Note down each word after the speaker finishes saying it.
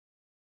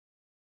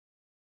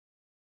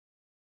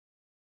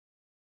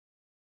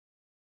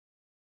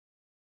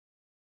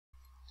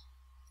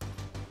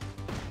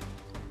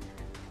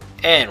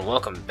And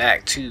welcome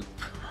back to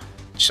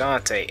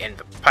Shantae and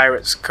the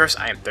Pirate's Curse.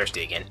 I am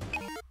thirsty again.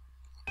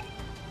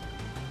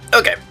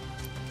 Okay.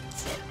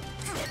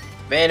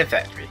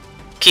 Manufactory.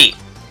 Key.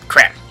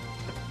 Crap.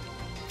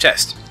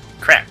 Chest.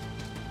 Crap.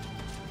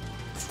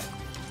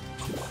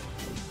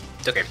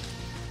 Okay.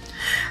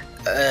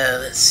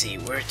 Let's see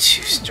where to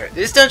start.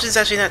 This dungeon's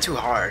actually not too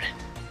hard.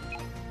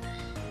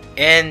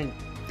 And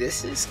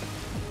this is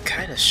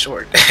kind of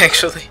short,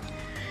 actually.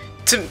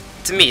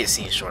 To me, it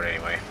seems short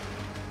anyway.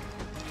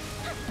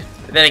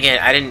 But then again,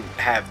 I didn't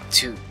have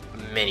too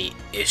many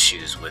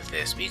issues with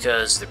this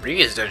because the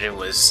previous dungeon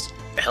was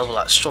a hell of a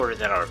lot shorter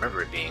than I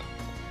remember it being.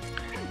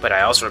 But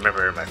I also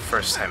remember my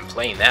first time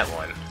playing that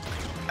one,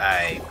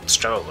 I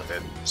struggled with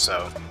it,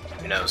 so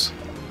who knows.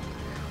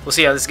 We'll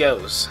see how this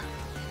goes.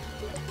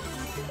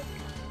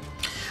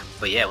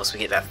 But yeah, once we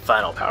get that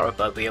final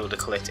power-up, I'll be able to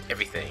collect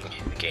everything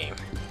in the game.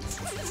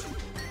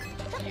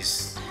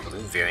 These blue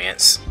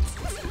variants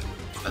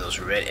are those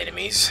red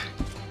enemies.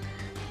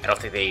 I don't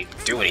think they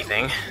do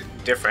anything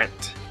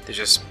different. They're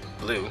just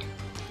blue.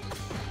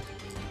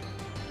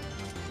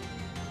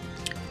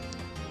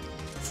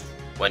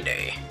 One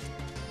day,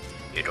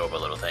 you adorable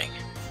little thing.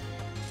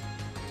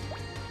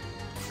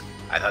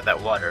 I thought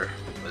that water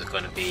was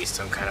going to be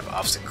some kind of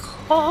obstacle.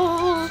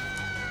 I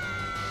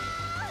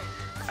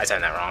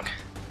timed that wrong.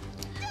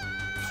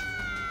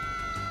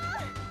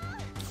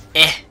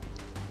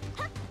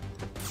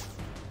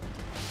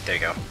 There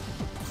you go.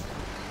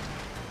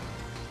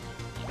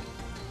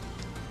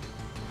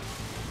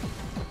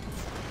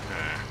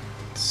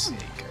 Let's see,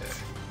 gotta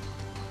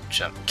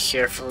jump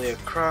carefully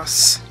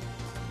across.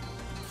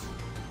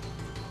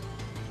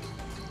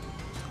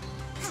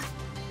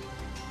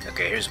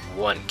 Okay, here's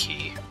one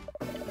key,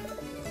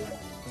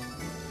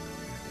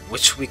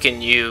 which we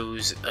can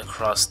use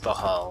across the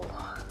hall.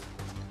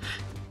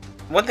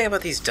 One thing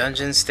about these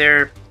dungeons,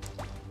 there's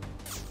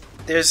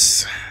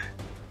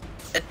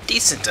a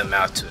decent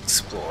amount to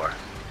explore,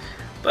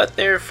 but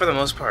they're for the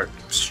most part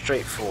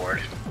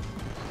straightforward.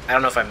 I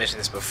don't know if I mentioned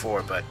this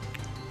before, but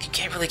you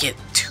can't really get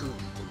too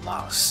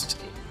lost.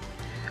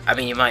 I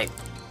mean, you might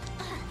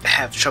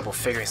have trouble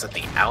figuring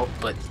something out,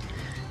 but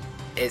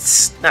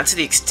it's not to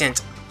the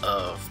extent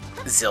of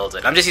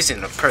Zelda. I'm just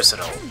using a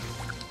personal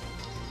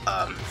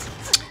wow,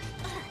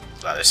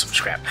 there's some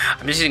scrap.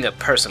 I'm just using a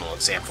personal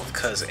example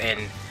because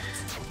in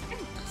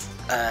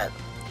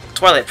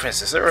Twilight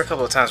Princess, there were a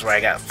couple of times where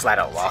I got flat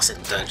out lost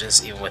in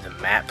dungeons, even with a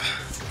map.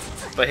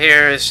 But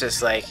here, it's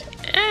just like,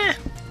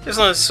 there's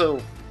only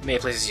so many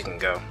places you can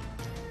go.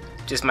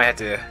 Just might have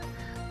to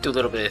do a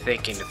little bit of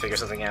thinking to figure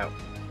something out.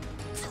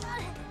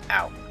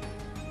 Ow.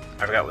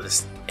 I forgot what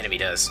this enemy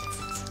does.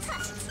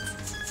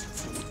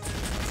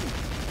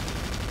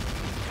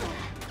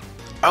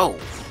 Oh!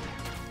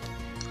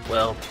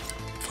 Well,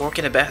 fork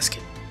in a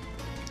basket.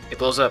 It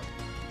blows up.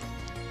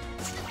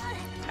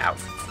 Ow.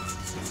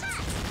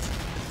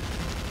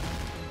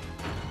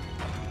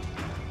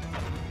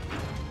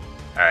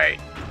 Alright,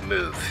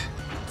 move.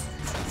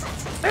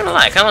 I'm not gonna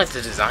lie, I kinda like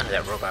the design of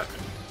that robot.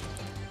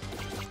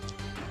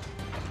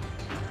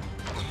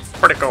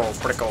 Pretty cool,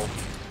 pretty cool.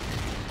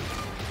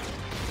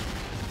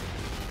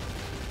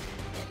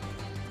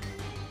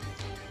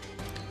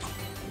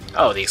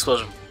 Oh, the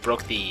explosion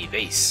broke the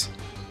vase.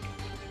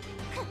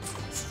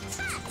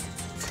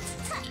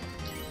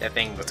 That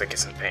thing looks like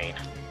it's in pain.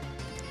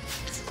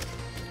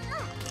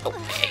 Oh,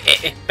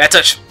 hey, bad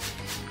touch!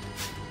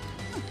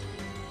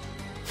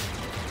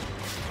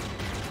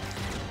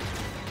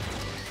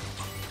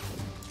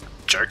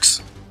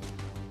 Jerks.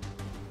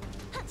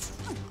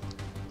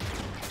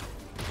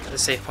 At the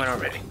save point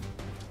already.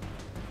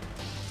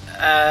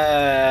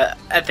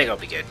 I think I'll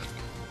be good.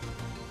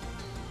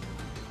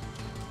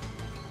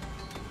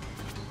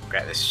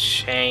 Grab this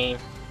chain.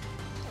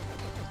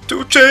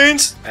 2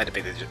 chains! I had to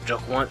pick the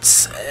joke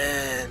once.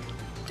 And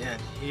down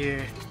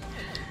here.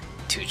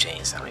 2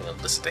 chains. I don't even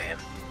listen to him.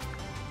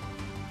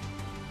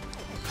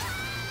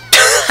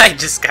 I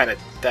just kinda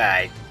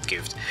died.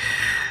 Goofed.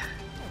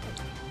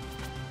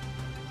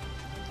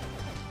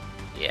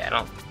 Yeah,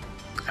 I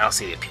don't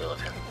see the appeal of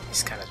him.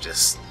 He's kind of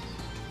just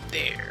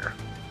there.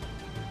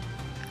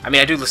 I mean,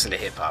 I do listen to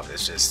hip hop.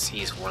 It's just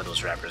he's one of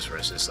those rappers where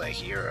it's just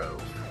like, you're a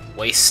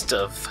waste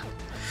of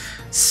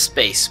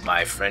space,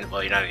 my friend.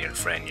 Well, you're not even a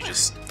friend. You're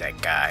just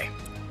that guy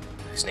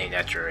who's named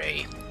after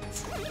a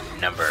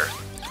number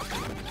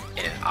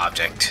in an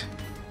object.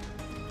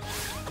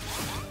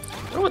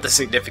 I wonder what the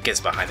significance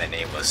behind that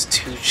name was.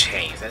 2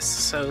 chains. That's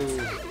so.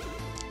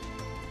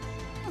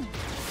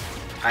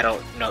 I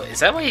don't know. Is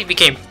that why he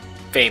became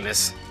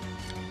famous?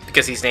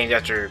 Because he's named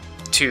after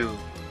 2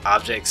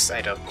 objects?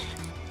 I don't.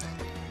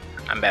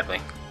 I'm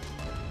babbling.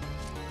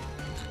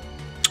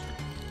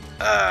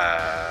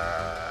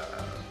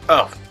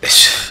 Oh.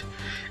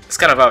 It's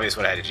kind of obvious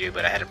what I had to do,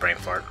 but I had a brain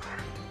fart.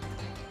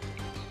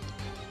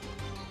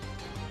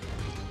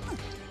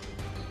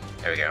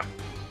 There we go.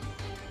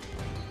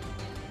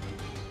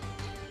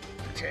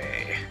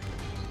 Okay.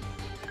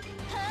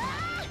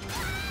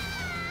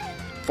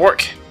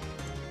 Fork!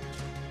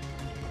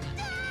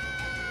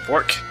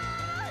 Fork!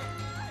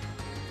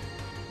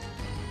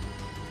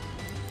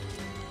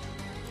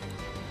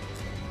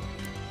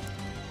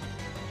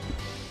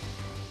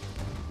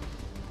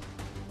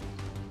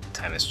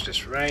 time this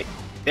just right.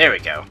 There we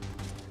go.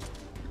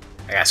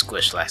 I got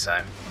squished last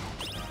time.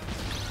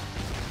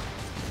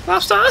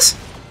 Lobsters!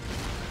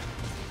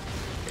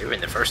 They were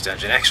in the first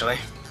dungeon, actually.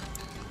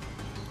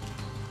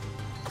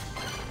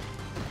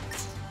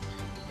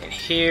 And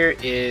here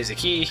is a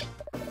key.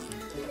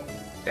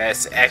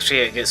 That's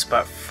actually a good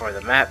spot for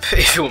the map,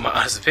 if you want my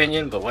honest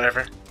opinion, but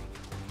whatever.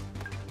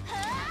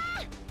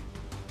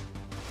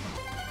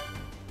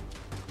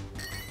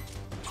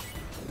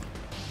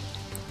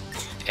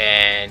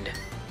 And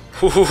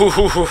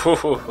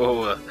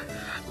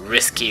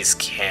Risky's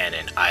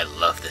cannon. I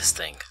love this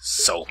thing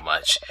so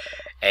much.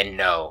 And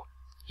no,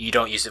 you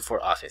don't use it for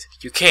offense.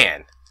 You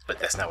can, but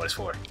that's not what it's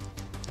for.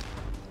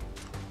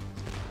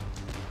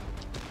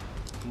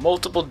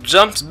 Multiple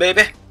jumps,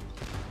 baby.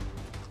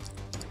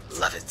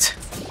 Love it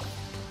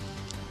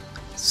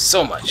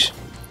so much.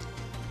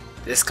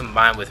 This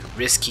combined with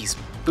Risky's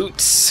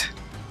boots,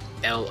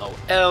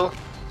 LOL,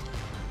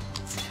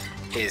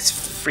 is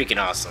freaking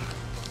awesome.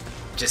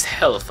 Just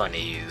hella fun to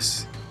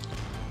use.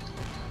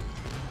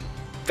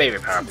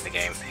 Favorite power up in the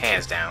game,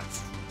 hands down.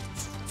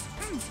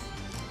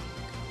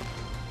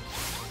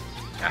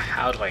 Now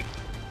how do I...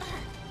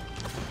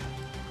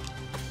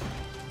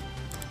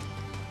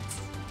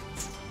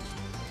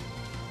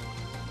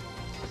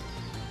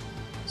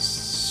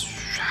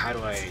 How do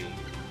I...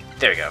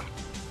 There we go.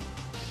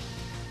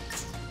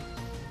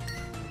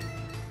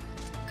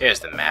 There's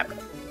the map.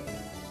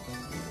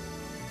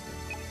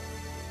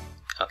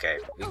 Okay,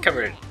 we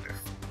covered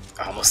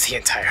almost the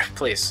entire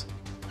place.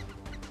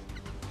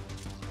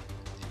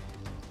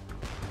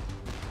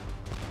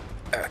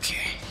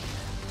 Okay.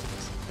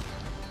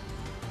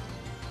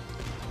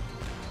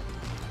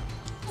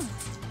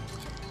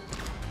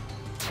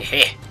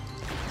 Hey.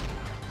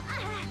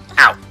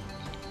 Ow.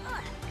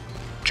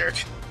 Jerk.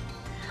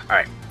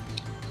 Alright.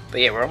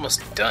 But yeah, we're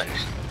almost done.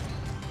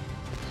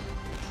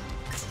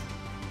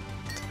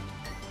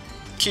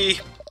 Key.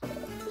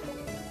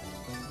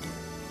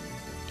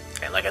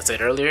 And like I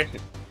said earlier,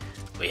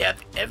 we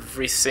have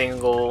every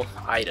single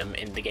item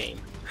in the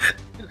game.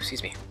 Ooh,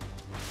 excuse me.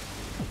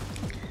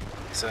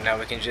 So now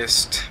we can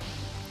just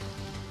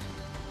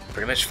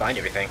pretty much find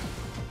everything.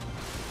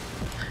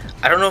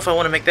 I don't know if I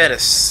want to make that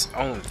its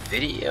own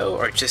video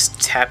or just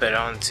tap it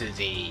onto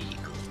the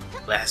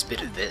last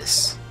bit of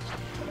this.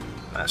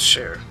 Not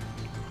sure.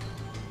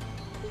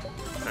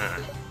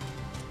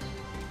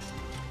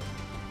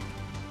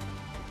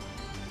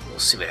 We'll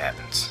see what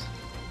happens.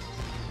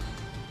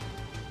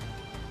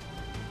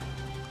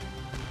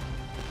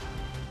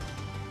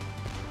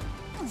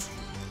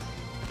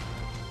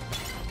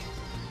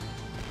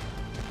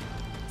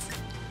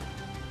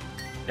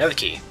 Another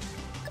key.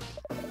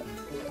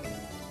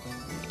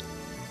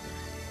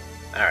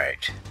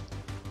 Alright.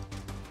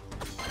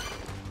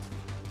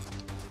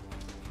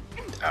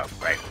 Oh,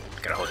 right.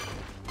 Gotta hold it.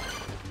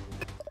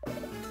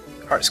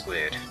 Heart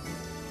Squid.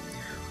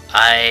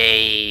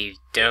 I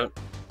don't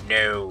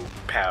know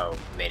how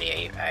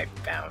many I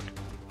found.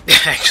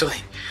 Actually,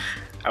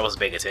 I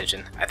wasn't paying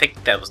attention. I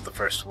think that was the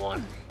first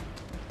one.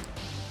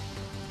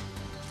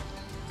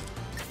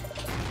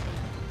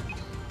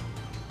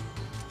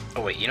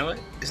 Oh wait, you know what?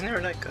 Isn't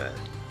there like a...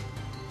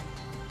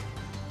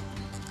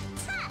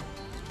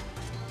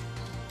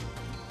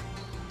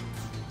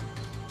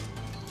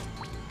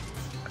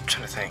 I'm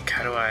trying to think,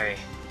 how do I...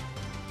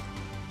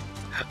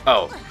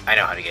 Oh, I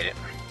know how to get it.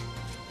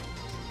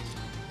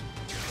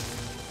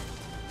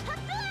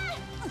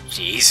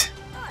 Jeez.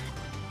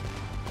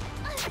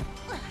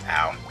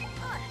 Ow.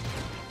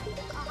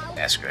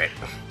 That's great.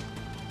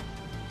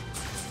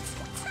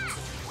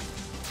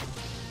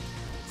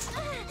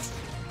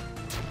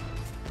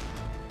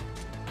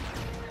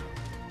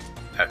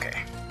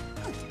 Okay.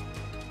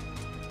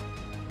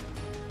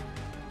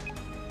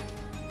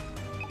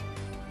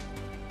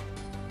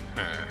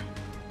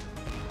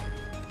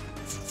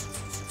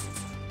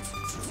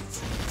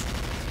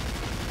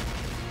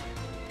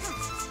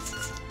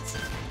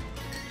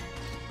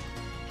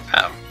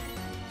 Oh.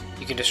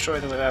 You can destroy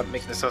them without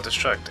making them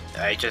self-destruct.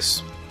 I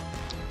just...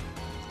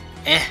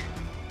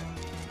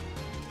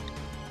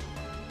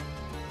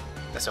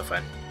 That's no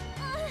fun.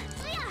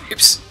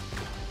 Oops.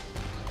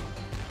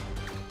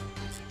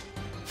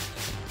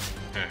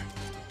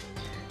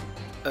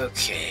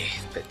 Okay,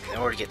 but in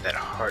order to get that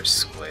Heart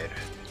Squid...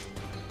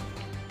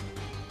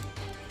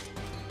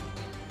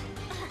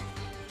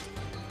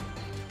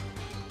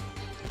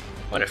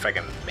 Wonder if I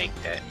can make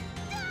that...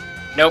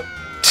 Nope!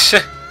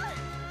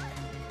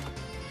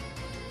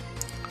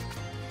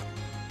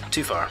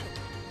 Too far.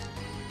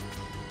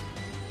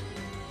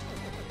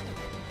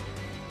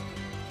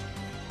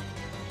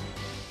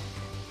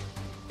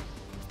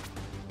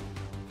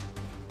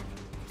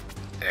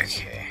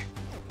 Okay.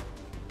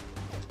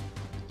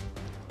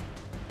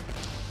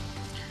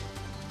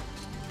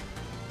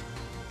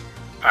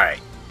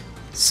 Alright,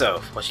 so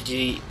what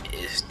you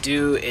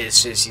do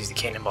is just use the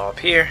cannonball up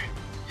here.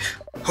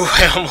 Oh,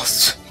 I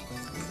almost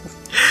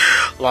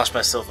launched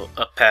myself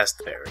up past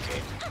the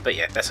barricade. But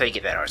yeah, that's how you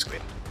get that Heart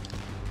Squid.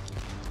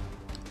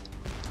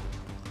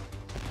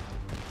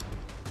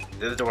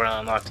 the door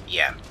unlocked?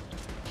 Yeah.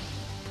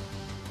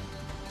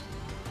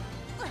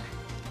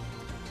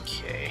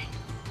 Okay.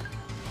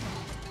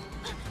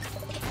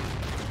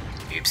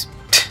 Oops.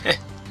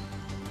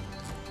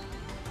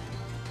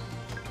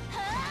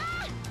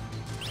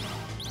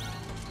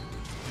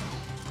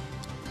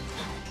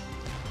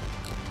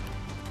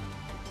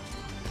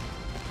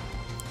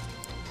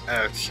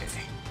 Okay.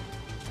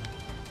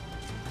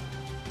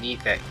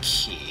 Need that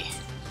key.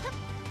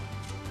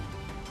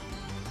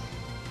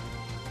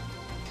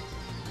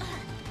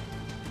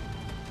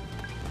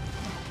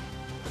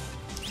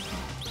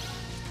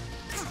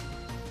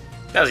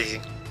 That was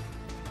easy.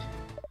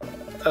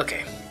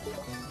 Okay.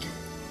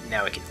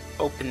 Now we can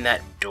open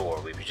that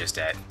door we were just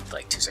at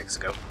like 2 seconds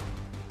ago.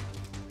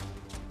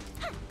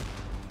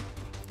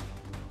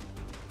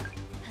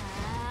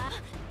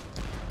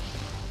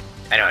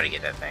 I know how to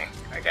get that thing.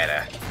 I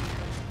gotta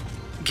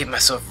give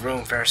myself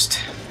room first.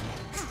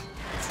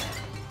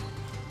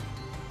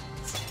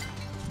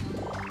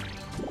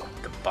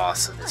 The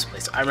boss of this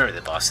place. I remember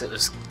the boss. It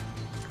was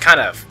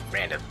kind of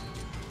random.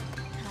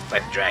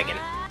 Like the dragon.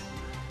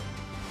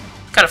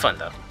 Kind of fun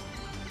though.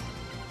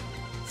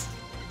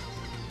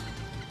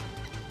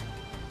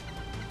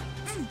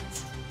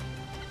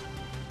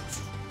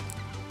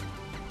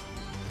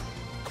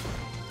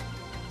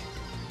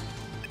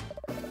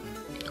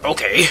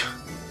 Okay.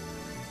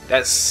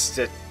 That's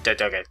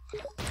okay.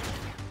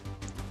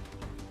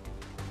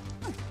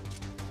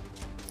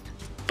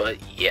 But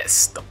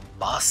yes, the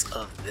boss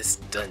of this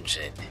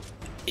dungeon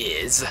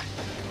is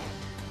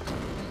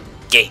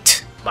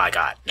Gate. My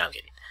god, no I'm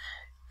kidding.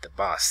 The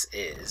boss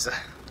is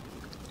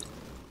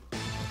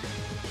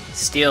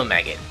Steel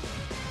Maggot.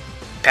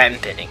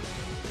 Patent pending.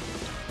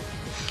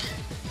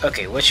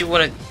 Okay, what you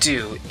want to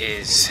do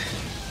is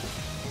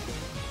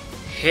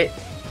hit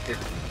the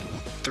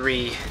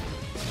 3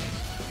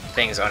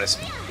 things on his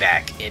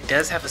back. It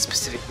does have a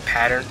specific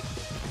pattern.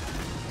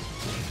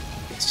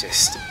 It's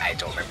just, I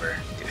don't remember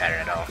the pattern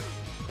at all.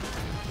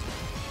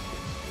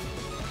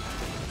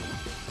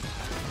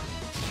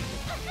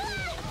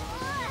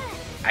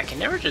 I can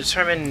never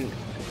determine.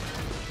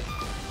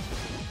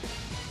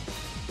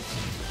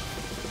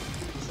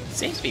 It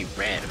seems to be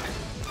random.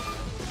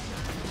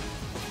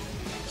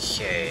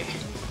 Okay.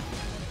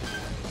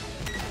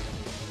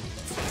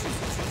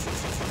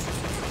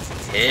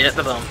 Hit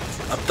the bum.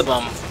 Up the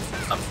bum.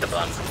 Up the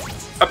bum.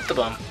 Up the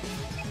bum.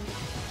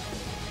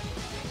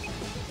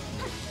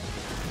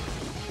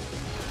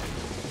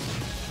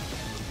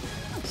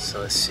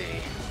 So let's see.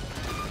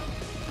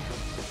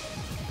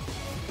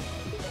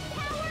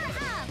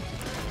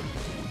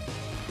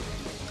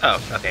 Oh,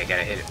 okay,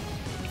 gotta hit it.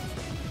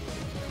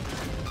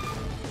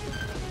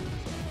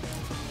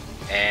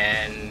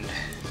 And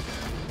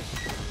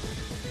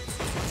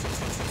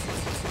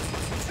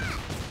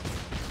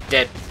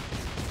dead.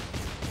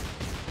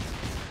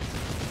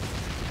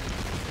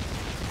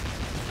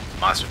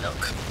 Monster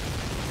milk.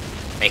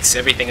 Makes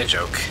everything a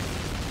joke.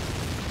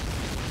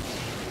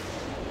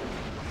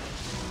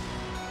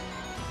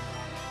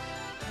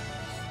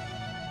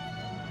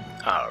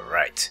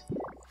 Alright.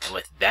 And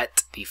with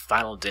that, the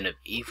final den of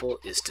evil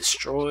is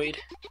destroyed.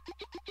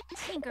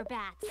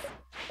 Tinkerbats.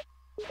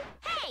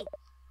 Hey!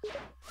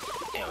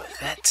 And with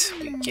that,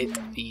 we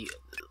get the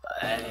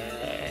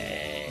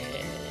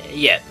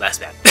yeah,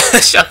 last map.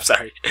 I'm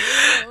sorry.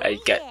 I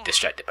got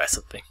distracted by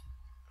something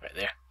right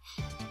there.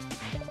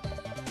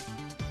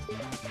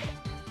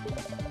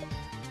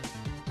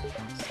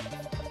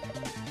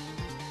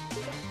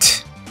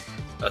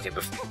 Okay,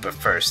 but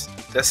first,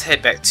 let's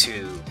head back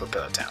to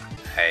Propeller Town.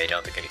 I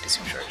don't think I need to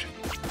supercharge.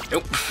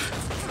 Nope.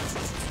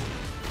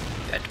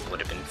 That would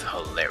have been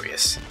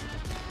hilarious.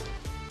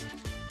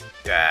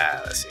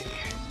 Let's see.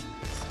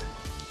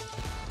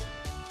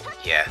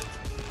 Yeah.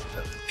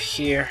 Up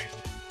here.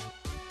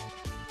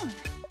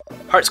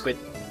 Heart Squid.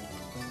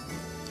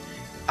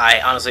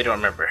 I honestly don't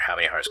remember how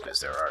many Heart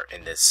Squids there are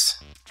in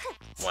this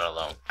one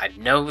alone. I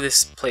know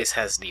this place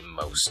has the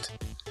most.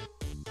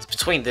 It's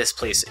between this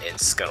place and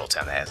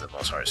Scuttletown that has the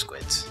most Heart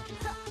Squids.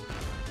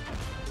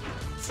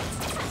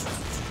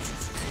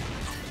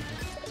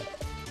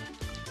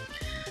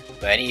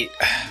 But I need,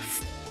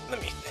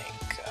 let me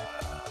think,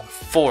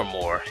 4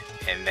 more,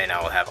 and then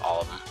I will have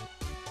all of them.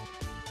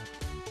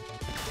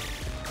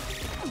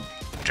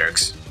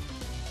 Jerks.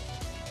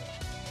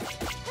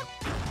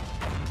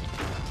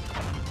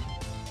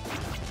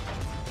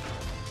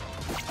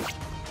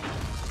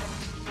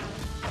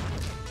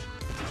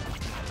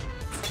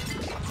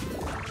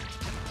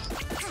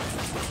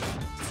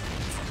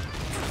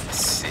 Let's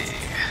see,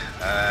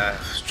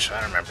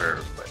 trying to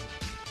remember what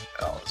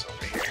else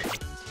over here.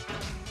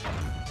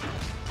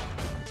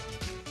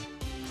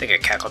 I think a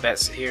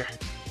Cacklebats here.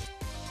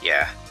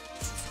 Yeah.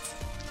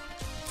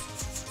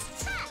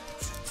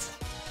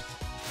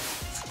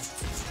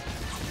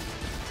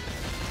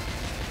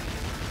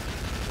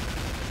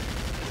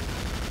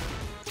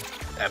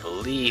 I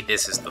believe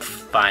this is the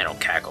final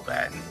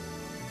Cacklebat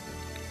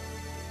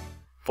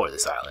for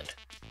this island.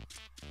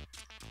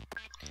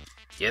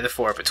 The other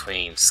 4 are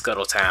between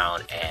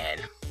Scuttletown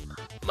and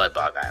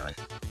Mudbog Island.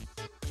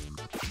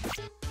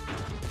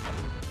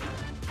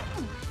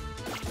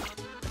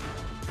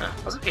 Huh,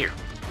 what's up here?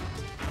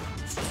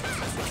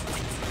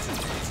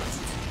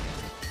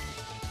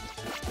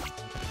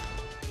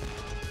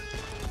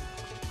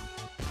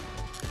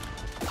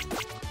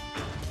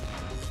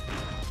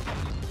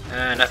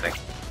 Nothing.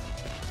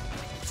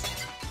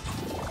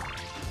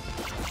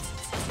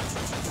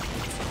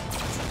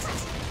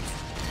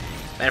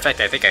 Matter of fact,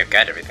 I think I've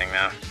got everything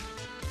now.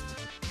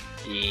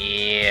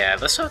 Yeah,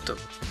 let's talk to...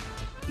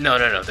 No,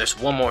 there's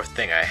one more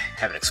thing I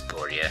haven't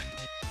explored yet.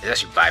 It's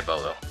actually by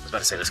Bolo. I was about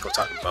to say, let's go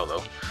talk to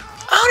Bolo.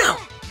 Oh no!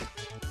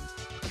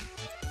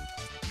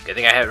 Good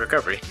thing I had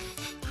recovery.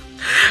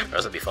 Or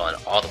else I'd be falling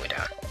all the way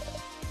down.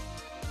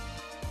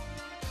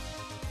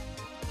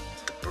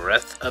 The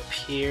breath up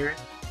here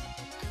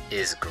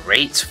is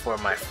great for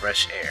my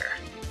fresh air.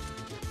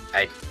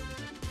 I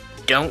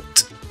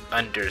don't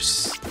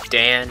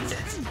understand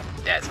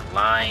that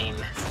line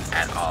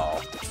at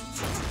all.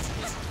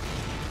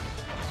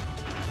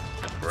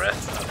 The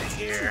breath up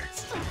here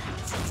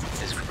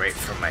is great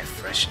for my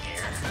fresh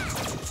air.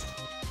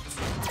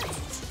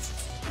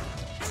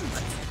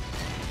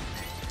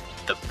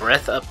 The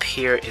breath up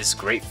here is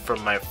great for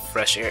my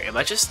fresh air. Am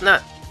I just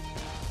not...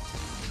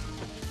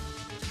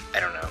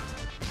 I don't know.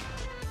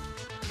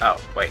 Oh,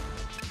 wait.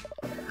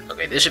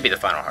 Okay, this should be the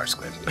final Heart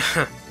Squid.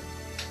 The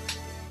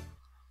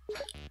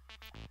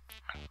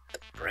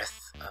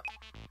breath up...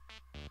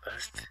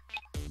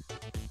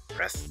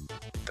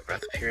 The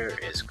breath up here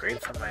is great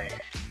for my...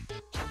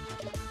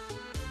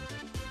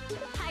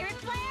 Pirate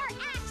flare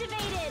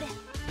activated.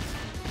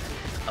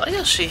 I like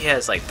how she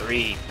has like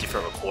 3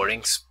 different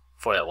recordings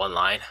for that one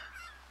line.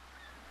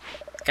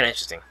 Kinda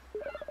interesting.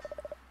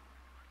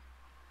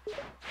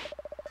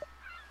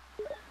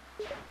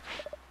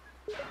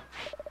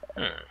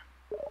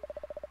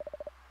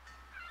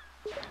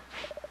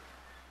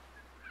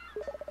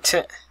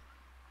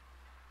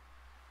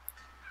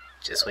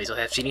 Just wait till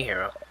I have Genie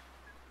Hero.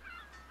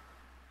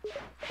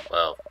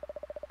 Well,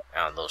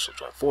 I don't know if she'll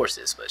join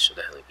forces, but she'll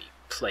definitely be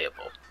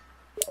playable.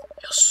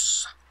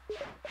 Yes.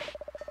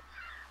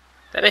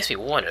 That makes me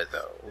wonder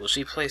though, will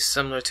she play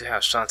similar to how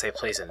Shantae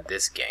plays in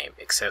this game,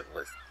 except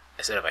with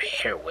instead of a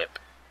hair whip,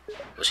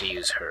 will she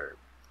use her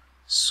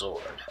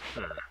sword?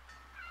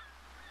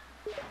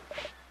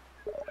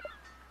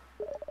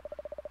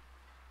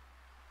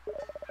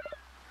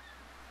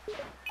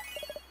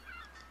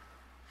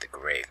 The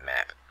grave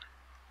map.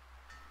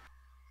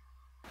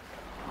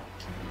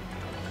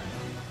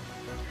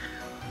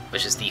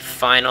 Which is the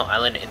final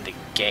island in the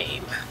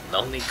game,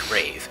 Lonely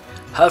Grave.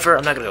 However,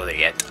 I'm not gonna go there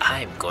yet.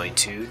 I'm going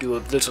to do a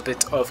little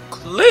bit of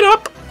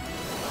cleanup.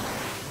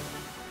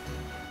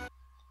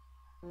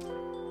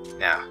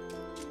 Now,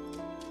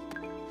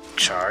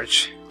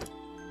 charge.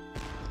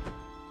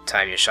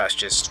 Time your shots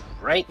just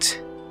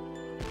right.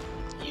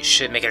 You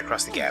should make it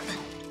across the gap.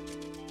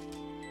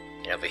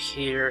 And over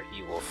here,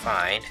 you will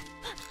find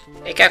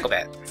a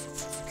Cacklebat.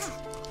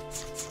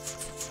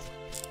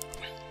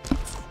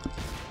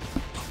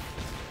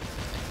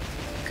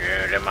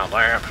 Get in my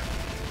lap.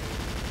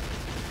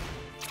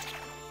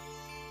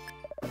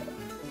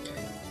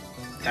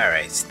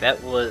 Alright, so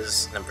that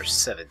was number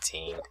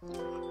 17.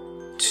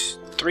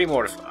 3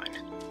 more to find.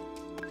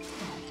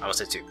 I almost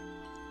said 2.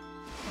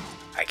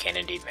 I can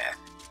indeed math.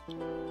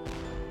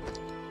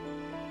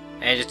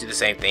 And just do the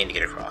same thing to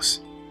get across.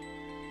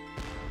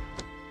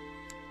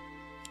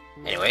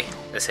 Anyway,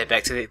 let's head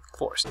back to the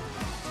forest.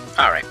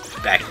 Alright,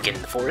 back again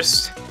in the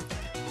forest.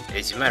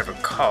 As you might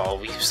recall,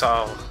 we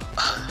saw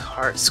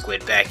Heart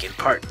Squid back in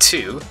part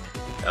 2.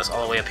 That was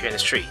all the way up here in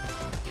this tree.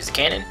 Use the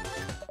cannon.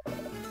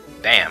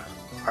 Bam!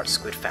 Heart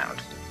Squid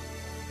found.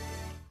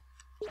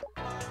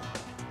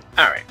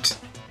 Alright.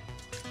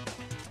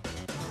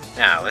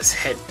 Now, let's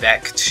head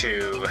back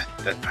to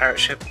the pirate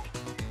ship.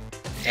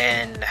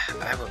 And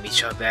I will meet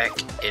y'all back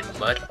in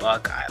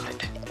Mudbog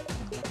Island.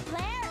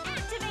 Flare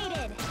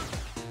activated.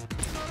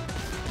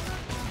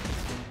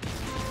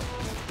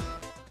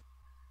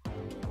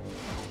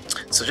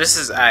 So just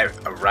as I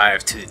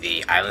arrived to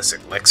the island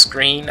select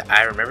screen,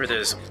 I remember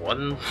there's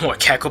one more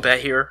Cacklebat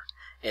here.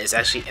 And it's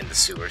actually in the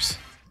sewers.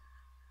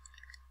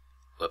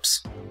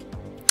 Whoops.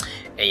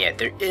 And yeah,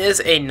 there is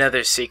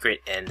another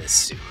secret in the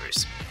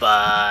sewers,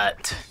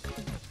 but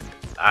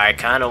I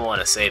kind of want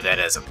to save that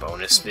as a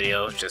bonus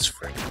video, just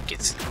for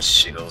gets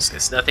shiggles.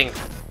 It's nothing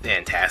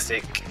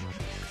fantastic.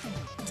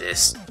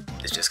 This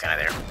is just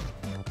kind of there.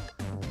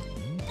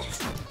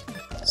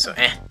 So,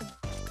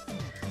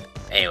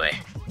 Anyway,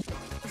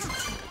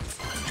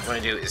 what you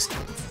want to do is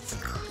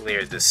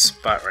clear this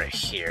spot right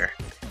here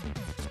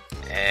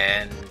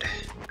and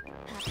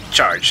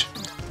charge.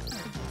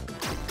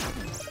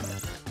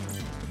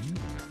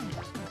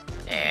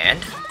 And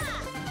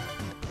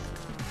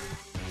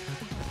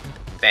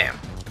bam,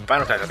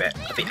 final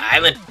Cacklebat of the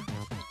island.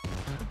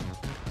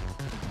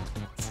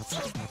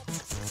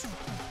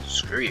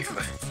 Screw you.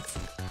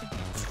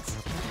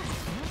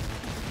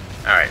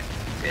 Alright,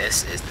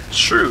 this is the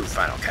true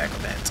final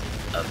Cacklebat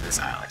of this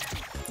island.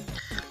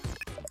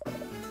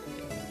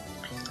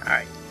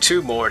 Alright,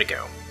 2 more to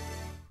go.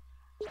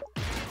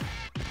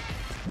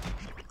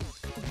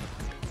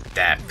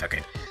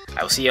 Okay.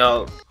 I will see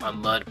y'all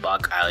on Mud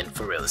Bog Island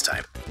for real this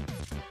time.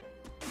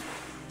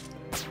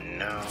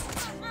 No.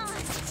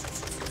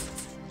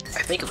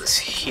 I think it was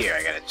here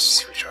I gotta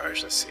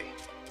supercharge. Let's see.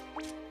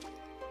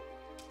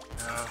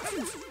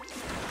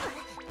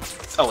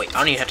 Oh wait, I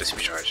don't even have to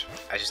supercharge.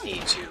 I just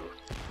need to...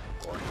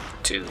 1,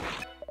 2...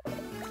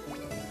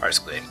 Heart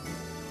Squid.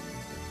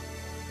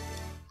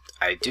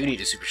 I do need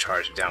to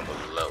supercharge down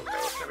below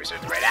though. No reason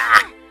to right.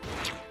 Ah!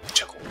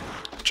 Chuckle.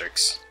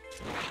 Jerks.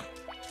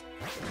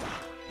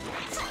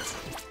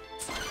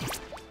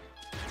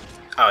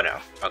 Oh no.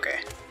 Okay.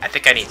 I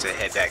think I need to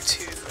head back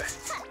to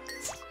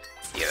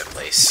the other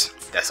place.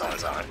 That's all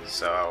it's on.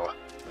 So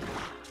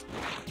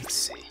let's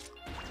see.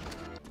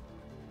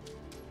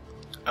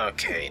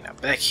 Okay, now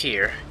back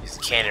here. Use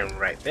the cannon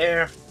right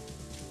there.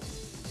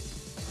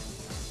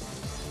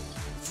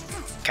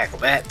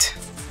 Cacklebat.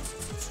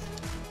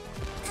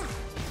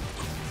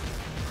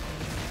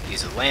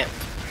 Use a lamp.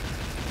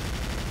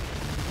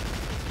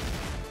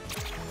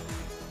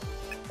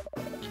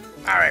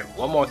 Alright,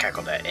 one more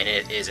Cacklebat, and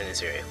it is in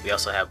this area. We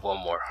also have one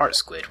more Heart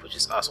Squid, which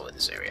is also in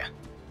this area.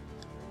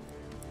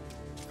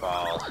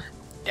 Fall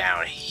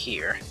down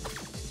here.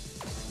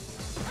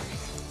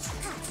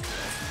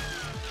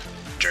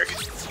 Jerk.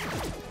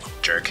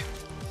 Jerk.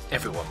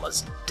 Everyone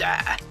must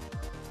die.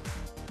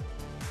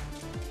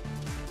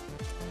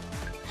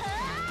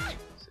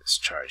 Let's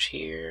charge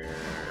here.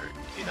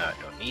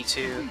 Don't need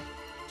to.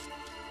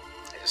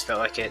 I just felt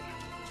like it.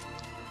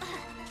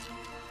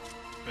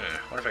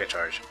 What if I could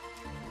charge?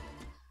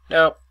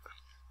 Nope.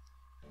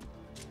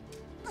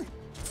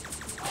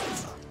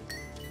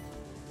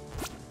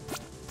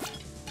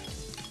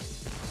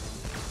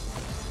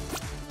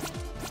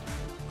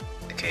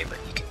 Okay, but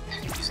you can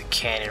use a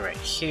cannon right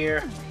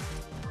here.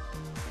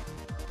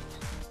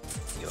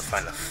 You'll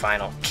find the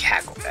final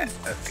Cacklebat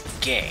of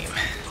the game.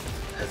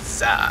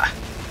 Huzzah!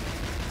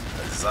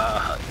 Huzzah,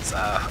 huzzah,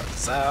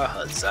 huzzah,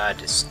 huzzah,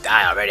 just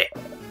die already.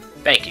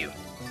 Thank you.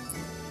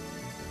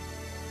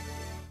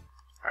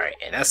 Alright,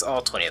 and that's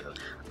all 20 of them.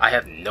 I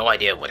have no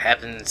idea what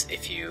happens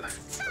if you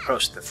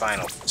approach the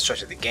final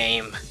stretch of the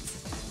game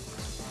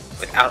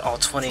without all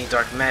 20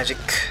 dark magic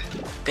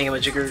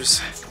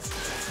thingamajiggers.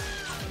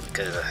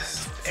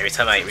 Because every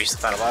time I reach the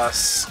final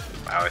boss,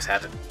 I always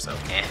have it, so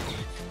eh.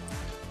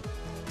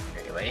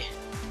 Anyway.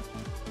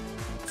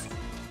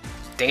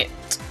 Dang it.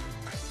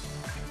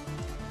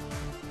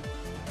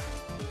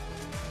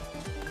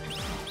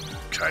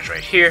 Charge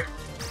right here.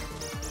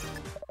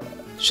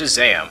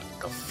 Shazam!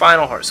 The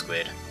final Heart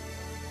Squid.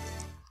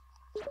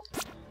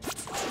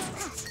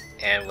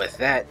 And with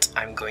that,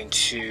 I'm going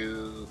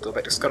to go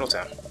back to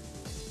Scuttletown.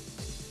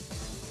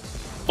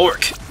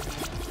 Orc!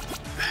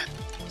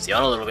 See you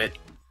on a little bit.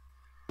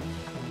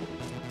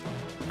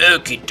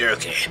 Okie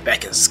dokie,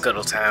 back in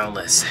Scuttletown,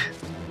 let's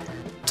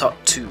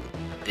talk to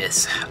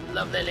this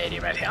lovely lady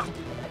right here.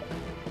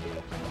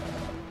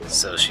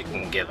 So she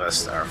can give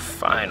us our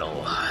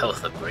final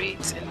health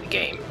upgrades in the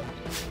game.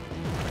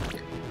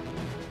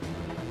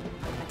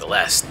 The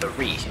last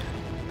 3,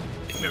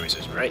 if memory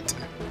serves me right.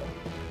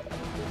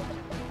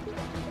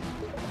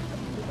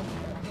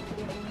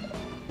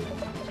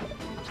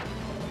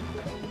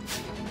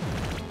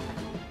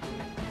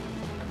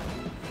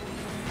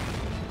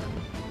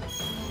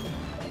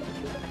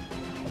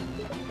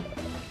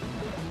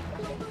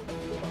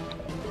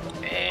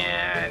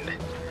 And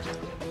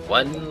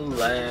one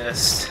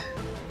last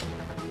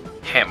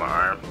hammer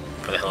arm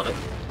for the hell of it.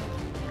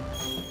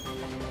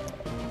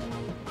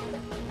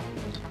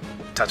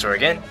 Talk to her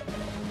again,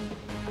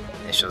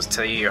 and she'll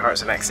tell you your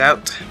hearts are maxed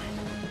out.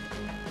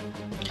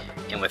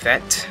 And with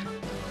that,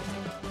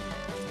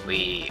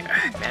 we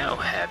now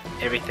have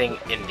everything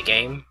in the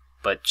game,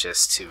 but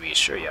just to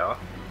reassure y'all,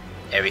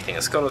 everything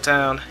in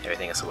Scuttletown,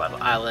 everything in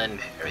Survival Island,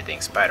 everything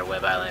in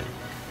Spiderweb Island,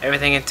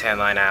 everything in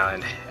Tanline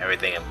Island,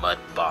 everything in Mud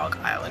Bog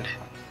Island,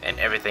 and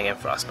everything in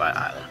Frostbite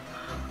Island.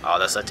 All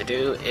that's left to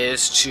do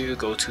is to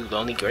go to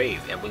Lonely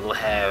Grave, and we will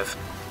have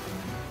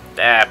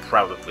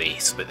probably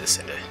split this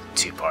into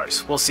 2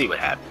 parts. We'll see what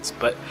happens,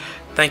 but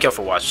thank y'all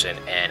for watching,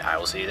 and I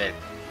will see you then.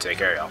 Take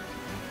care, y'all.